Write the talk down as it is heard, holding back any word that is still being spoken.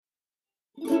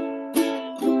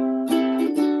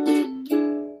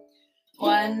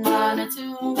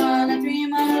2, 1, a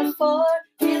 3, a 4.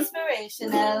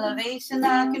 Inspiration, elevation,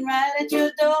 knocking right at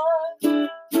your door.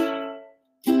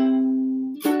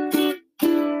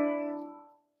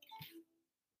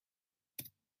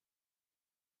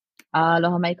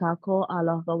 Aloha mai kako,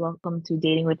 aloha, welcome to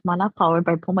Dating with Mana, powered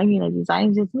by Pomahina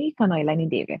Designs. It's me, Kanoilani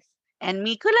Davis. And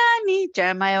Mikulani,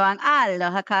 Jeremiah Wang,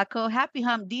 aloha kako, happy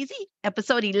hump DZ,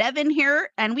 episode 11 here.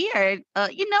 And we are,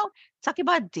 talking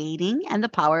about dating and the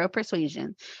power of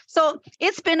persuasion. So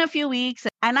it's been a few weeks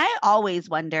and I always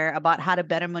wonder about how to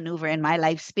better maneuver in my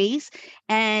life space.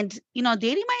 And,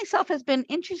 dating myself has been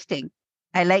interesting.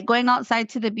 I like going outside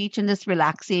to the beach and just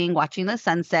relaxing, watching the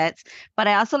sunsets. But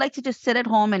I also like to just sit at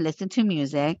home and listen to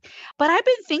music. But I've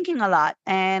been thinking a lot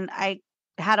and I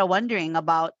had a wondering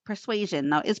about persuasion.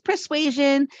 Now, is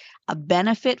persuasion a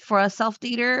benefit for a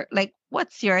self-dater? Like,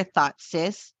 what's your thought,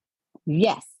 sis?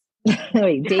 Yes.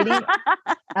 Wait, dating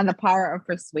and the power of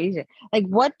persuasion. Like,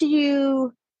 can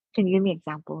you give me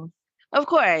examples? Of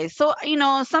course. So,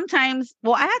 sometimes,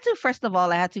 first of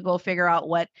all, I had to go figure out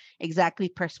what exactly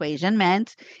persuasion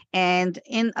meant. And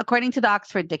according to the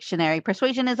Oxford Dictionary,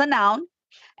 persuasion is a noun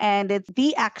and it's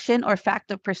the action or fact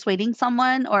of persuading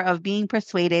someone or of being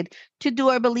persuaded to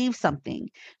do or believe something.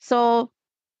 So,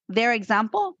 their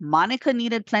example, Monica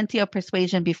needed plenty of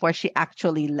persuasion before she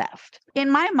actually left. In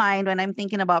my mind, when I'm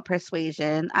thinking about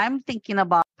persuasion, I'm thinking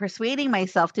about persuading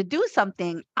myself to do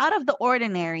something out of the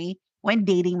ordinary when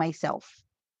dating myself.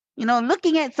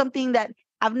 Looking at something that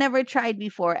I've never tried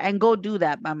before and go do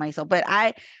that by myself. But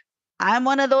I'm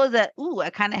one of those that, I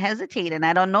kind of hesitate and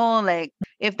I don't know like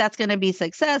if that's going to be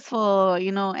successful,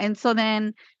 And so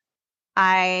then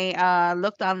I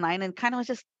looked online and kind of was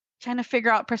just trying to figure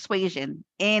out persuasion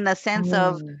in a sense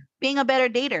of being a better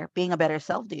dater, being a better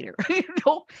self-dater.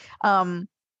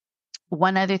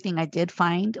 One other thing I did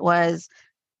find was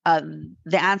the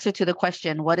answer to the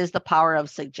question, what is the power of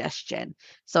suggestion?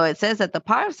 So it says that the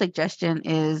power of suggestion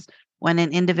is when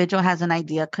an individual has an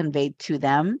idea conveyed to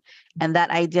them, and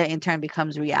that idea in turn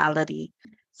becomes reality.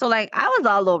 So like I was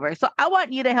all over. So I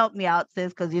want you to help me out,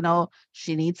 sis, because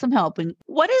she needs some help. And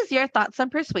what is your thoughts on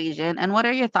persuasion and what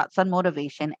are your thoughts on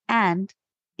motivation? And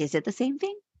is it the same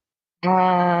thing?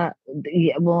 Yeah,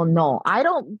 well, no, I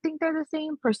don't think they're the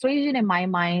same. Persuasion in my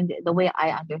mind, the way I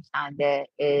understand it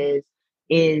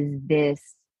is this,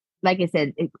 like I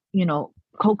said,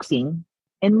 coaxing.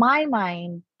 In my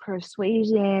mind,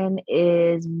 persuasion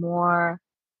is more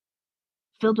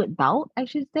filled with doubt, I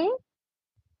should say.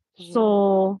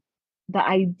 So the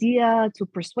idea to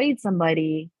persuade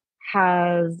somebody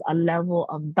has a level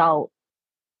of doubt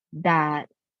that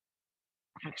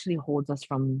actually holds us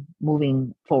from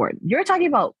moving forward. You're talking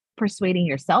about persuading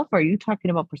yourself, or are you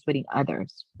talking about persuading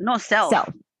others? No,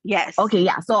 self. Yes. Okay,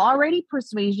 yeah. So already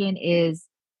persuasion is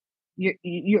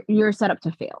you're set up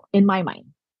to fail in my mind.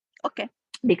 Okay.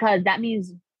 Because that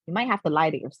means you might have to lie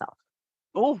to yourself.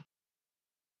 Oh.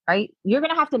 Right? You're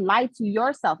going to have to lie to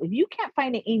yourself. If you can't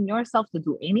find it in yourself to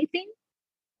do anything,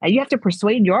 and you have to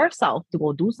persuade yourself to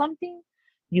go do something,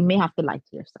 you may have to lie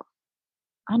to yourself.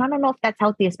 And I don't know if that's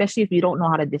healthy, especially if you don't know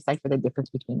how to decipher the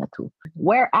difference between the two.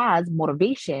 Whereas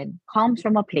motivation comes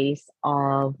from a place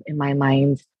of, in my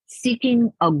mind,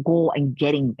 seeking a goal and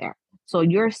getting there. So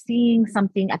you're seeing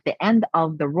something at the end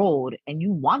of the road and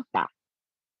you want that.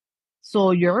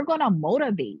 So you're going to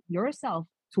motivate yourself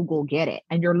to go get it.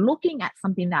 And you're looking at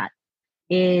something that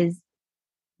is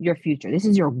your future. This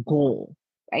is your goal,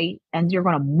 right? And you're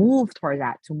going to move toward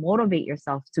that to motivate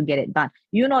yourself to get it done.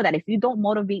 You know that if you don't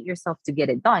motivate yourself to get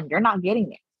it done, you're not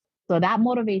getting it. So that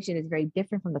motivation is very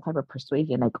different from the type of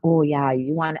persuasion. Like, oh yeah,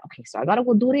 you want it. Okay, so I got to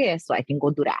go do this so I can go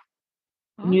do that.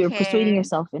 Okay. You're persuading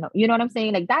yourself, you know what I'm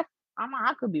saying? Like that,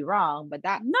 I could be wrong, but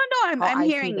that. No, I'm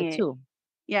hearing it too.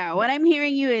 Yeah, what I'm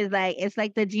hearing you is like, it's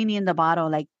like the genie in the bottle.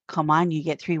 Like, come on, you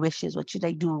get 3 wishes. What should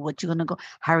I do? What you gonna go?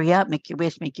 Hurry up, make your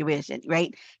wish,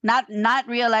 right? Not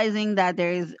realizing that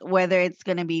there's whether it's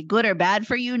gonna be good or bad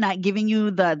for you. Not giving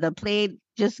you the play,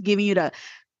 just giving you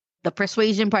the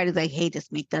persuasion part is like, hey,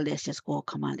 just make the list, just go,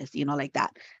 come on, let's, like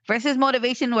that. Versus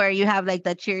motivation, where you have like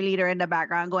the cheerleader in the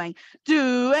background going,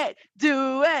 do it,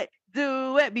 do it.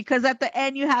 Do it, because at the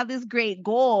end you have this great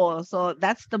goal. So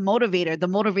that's the motivator. The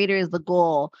motivator is the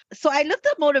goal. So I looked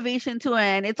up motivation too,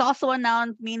 and it's also a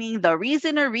noun meaning the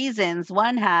reason or reasons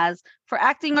one has for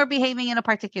acting or behaving in a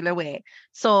particular way.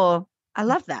 So I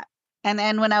love that.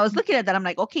 And when I was looking at that, I'm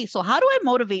like, okay, so how do I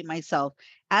motivate myself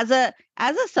as a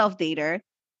self-dater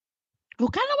who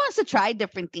kind of wants to try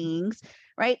different things,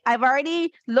 right? I've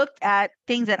already looked at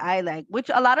things that I like,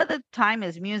 which a lot of the time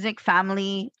is music,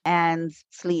 family, and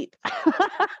sleep.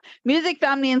 Music,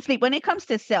 family, and sleep when it comes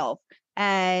to self.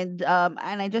 And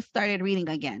I just started reading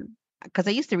again. because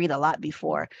I used to read a lot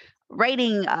before,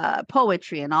 writing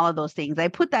poetry and all of those things. I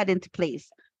put that into place.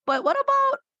 But what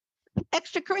about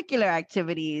extracurricular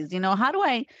activities? How do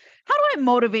I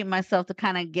motivate myself to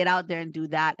kind of get out there and do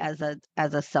that as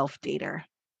a self dater?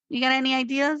 You got any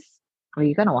ideas? Or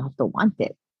you're gonna have to want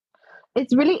it.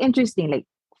 It's really interesting. Like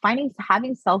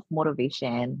having self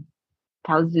motivation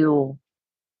tells you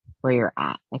where you're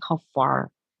at, like how far.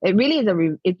 It really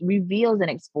is it reveals and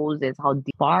exposes how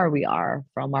far we are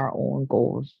from our own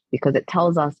goals, because it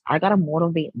tells us I gotta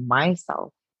motivate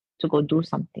myself to go do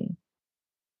something.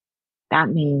 That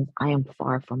means I am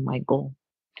far from my goal.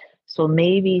 So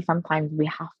maybe sometimes we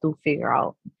have to figure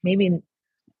out maybe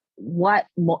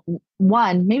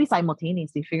maybe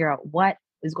simultaneously figure out what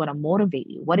is going to motivate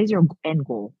you. What is your end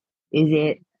goal? Is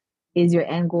your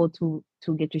end goal to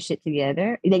get your shit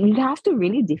together? Like, you have to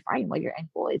really define what your end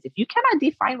goal is. If you cannot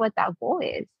define what that goal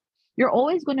is, you're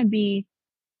always going to be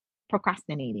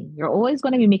procrastinating. You're always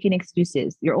going to be making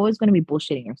excuses. You're always going to be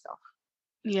bullshitting yourself.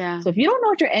 Yeah. So if you don't know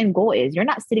what your end goal is, you're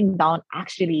not sitting down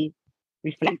actually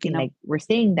reflecting like we're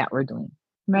saying that we're doing,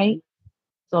 right?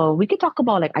 So we could talk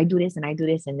about like, I do this and I do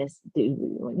this and this.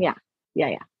 Yeah.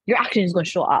 Your action is going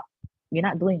to show up. You're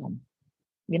not doing them.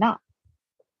 You're not.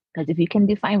 Because if you can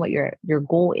define what your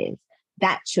goal is,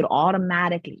 that should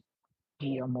automatically be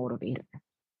your motivator.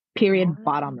 Period.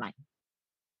 Bottom line.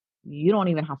 You don't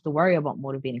even have to worry about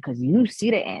motivating because you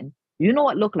see the end. You know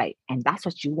what it look like, and that's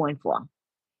what you're going for.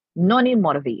 No need to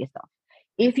motivate yourself.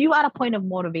 If you at a point of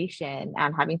motivation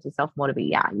and having to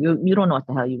self-motivate, you don't know what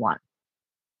the hell you want.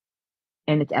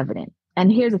 And it's evident.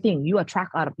 And here's the thing, you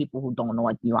attract other people who don't know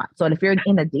what you want. So if you're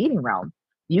in the dating realm,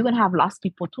 you're going to have lost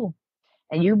people too.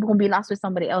 And you're going to be lost with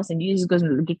somebody else and you're just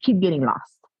going to keep getting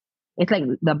lost. It's like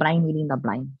the blind leading the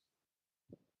blind.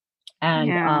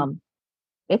 And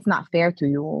it's not fair to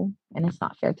you and it's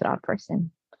not fair to that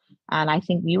person. And I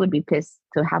think you would be pissed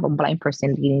to have a blind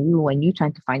person leading you when you're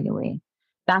trying to find your way.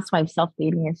 That's why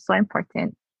self-dating is so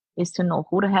important, is to know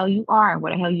who the hell you are and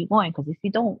where the hell you're going. Because if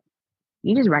you don't,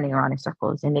 you're just running around in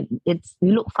circles and you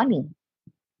look funny.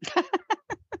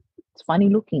 It's funny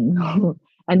looking.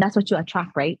 And that's what you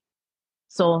attract, right?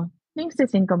 So things to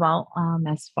think about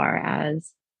as far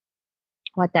as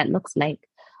what that looks like.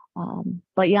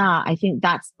 But yeah, I think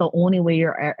that's the only way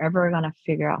you're ever going to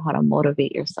figure out how to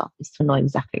motivate yourself, is to know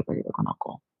exactly where you're going to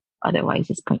go. Otherwise,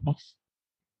 it's pointless.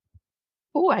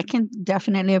 Oh, I can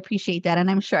definitely appreciate that.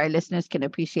 And I'm sure our listeners can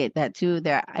appreciate that too.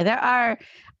 There are,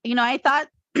 I thought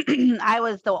I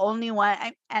was the only one.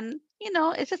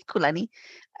 It's just Kulani.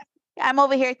 I'm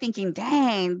over here thinking,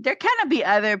 dang, there cannot be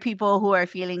other people who are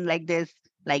feeling like this,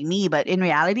 like me. But in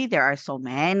reality, there are so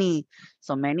many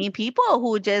people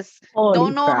who just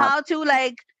don't know how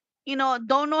to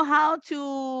don't know how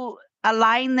to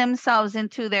align themselves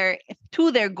to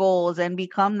their goals and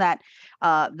become that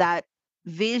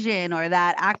vision or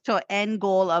that actual end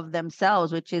goal of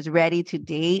themselves, which is ready to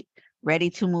date,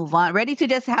 ready to move on, ready to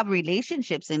just have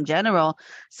relationships in general.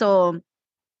 So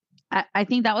I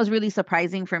think that was really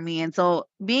surprising for me. And so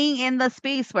being in the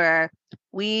space where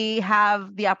we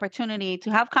have the opportunity to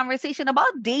have conversation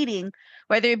about dating,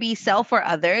 whether it be self or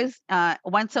others,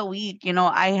 once a week,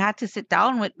 I had to sit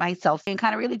down with myself and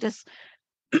kind of really just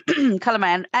and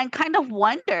kind of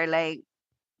wonder, like,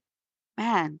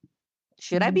 man,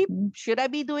 should I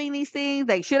be doing these things?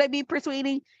 Like, should I be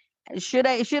persuading? Should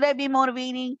I be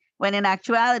motivating? When in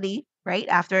actuality, right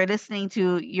after listening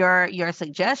to your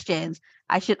suggestions,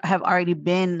 I should have already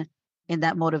been in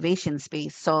that motivation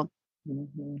space. So,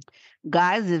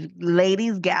 guys,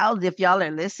 ladies, gals, if y'all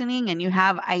are listening and you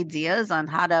have ideas on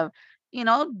how to,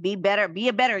 be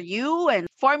a better you and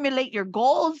formulate your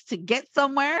goals to get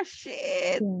somewhere,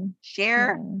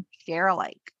 share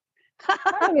alike.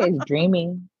 Part of it is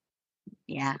dreaming.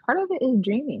 Yeah. Part of it is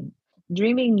dreaming.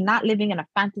 Dreaming, not living in a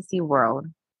fantasy world,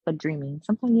 but dreaming.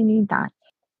 Sometimes you need that.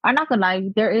 I'm not gonna lie,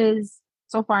 there is,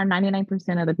 so far,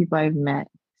 99% of the people I've met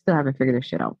still haven't figured their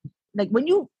shit out. Like, when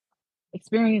you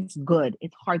experience good,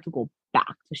 it's hard to go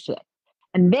back to shit.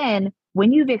 And then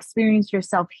when you've experienced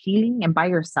yourself healing and by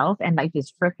yourself and life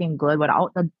is freaking good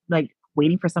without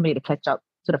waiting for somebody to catch up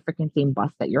to the freaking same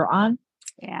bus that you're on,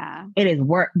 it is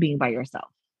worth being by yourself.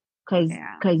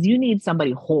 Because you need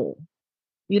somebody whole.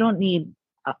 You don't need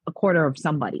a quarter of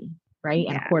somebody, right?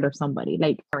 And a quarter of somebody.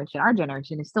 Like, our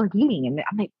generation is still healing. And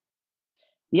I'm like,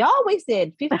 y'all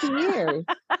wasted 50 years.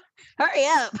 Hurry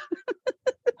up.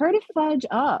 Hurry the fudge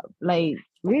up. Like,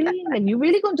 really? Like, you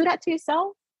really gonna do that to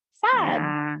yourself?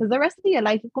 Sad. Because the rest of your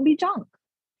life is gonna be junk.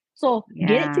 So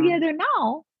get it together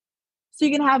now so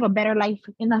you can have a better life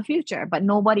in the future. But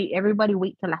everybody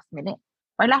wait till last minute.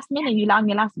 By last minute, you long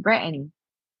your last breath any.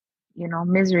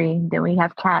 misery. Then we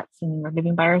have cats and we're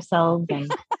living by ourselves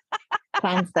and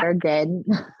plants that are dead.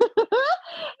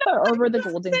 Or over the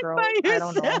Golden Sit Girls. by I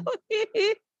don't know. yourself.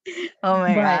 Oh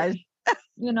my But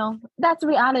gosh. that's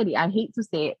reality. I hate to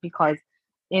say it because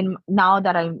now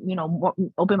that I,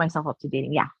 open myself up to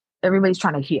dating, yeah, everybody's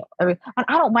trying to heal. And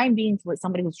I don't mind being with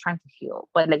somebody who's trying to heal,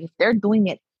 but like if they're doing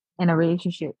it in a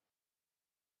relationship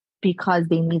because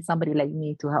they need somebody like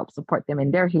me to help support them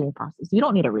in their healing process, you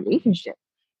don't need a relationship.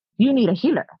 You need a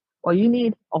healer, or you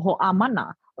need a whole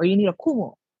amana, or you need a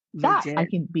kumu. That I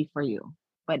can be for you,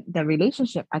 but the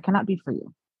relationship I cannot be for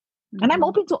you. And I'm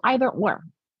open to either or,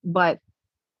 but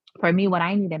for me, what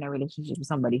I need in a relationship is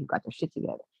somebody who got their shit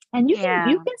together. And you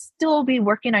can still be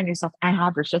working on yourself and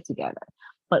have your shit together,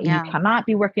 but you cannot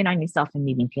be working on yourself and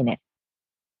leaving it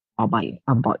all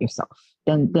about yourself.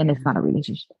 Then it's not a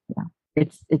relationship. Yeah,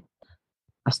 it's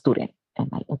a student, and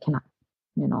I cannot.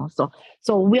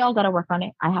 So we all gotta work on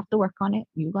it. I have to work on it.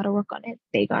 You gotta work on it.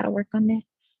 They gotta work on it.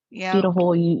 Yeah. See the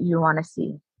whole you want to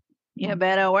see. You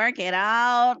better work it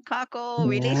out, Kako.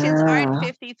 Relations aren't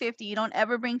 50-50. You don't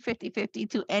ever bring 50-50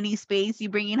 to any space. You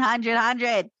bring in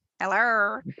 100-100.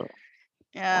 Hello.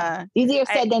 Yeah. Easier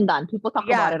said than done. People talk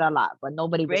about it a lot, but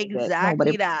nobody brings it.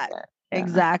 Nobody that.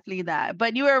 Exactly that.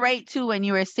 But you were right too when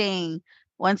you were saying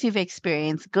once you've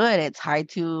experienced good, it's hard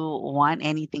to want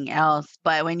anything else.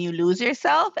 But when you lose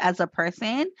yourself as a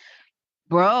person,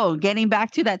 bro, getting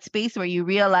back to that space where you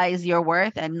realize your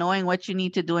worth and knowing what you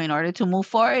need to do in order to move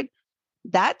forward,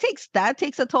 that takes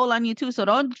a toll on you too. So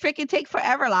don't freaking take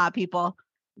forever, a lot of people.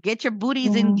 Get your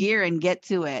booties in gear and get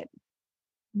to it.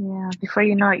 Yeah, before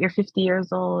you know it, you're 50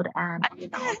 years old and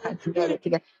trying to get it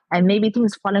together. And maybe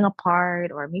things falling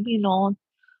apart, or maybe one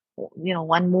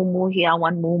moo here,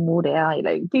 one moo there.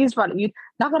 Like things falling. You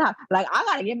not gonna like I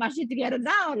gotta get my shit together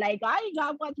now. Like I ain't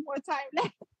got much more time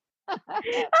left.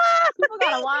 People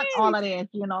gotta want all of this,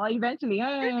 eventually.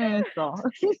 So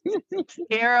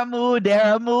there a moo.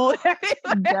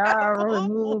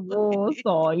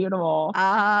 So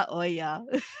oh yeah.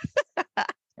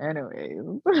 Anyways.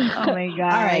 Oh my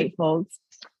god. All right, folks.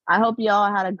 I hope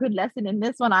y'all had a good lesson in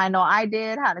this one. I know I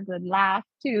did. Had a good laugh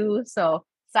too. So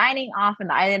signing off on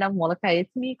the island of Molokai,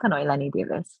 it's me, Kanoilani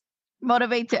Davis.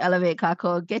 Motivate to elevate,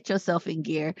 Kako. Get yourself in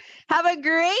gear. Have a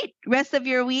great rest of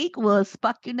your week. We'll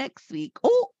spuck you next week.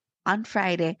 Oh, on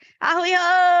Friday. Ahoy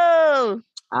ho!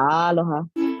 Aloha.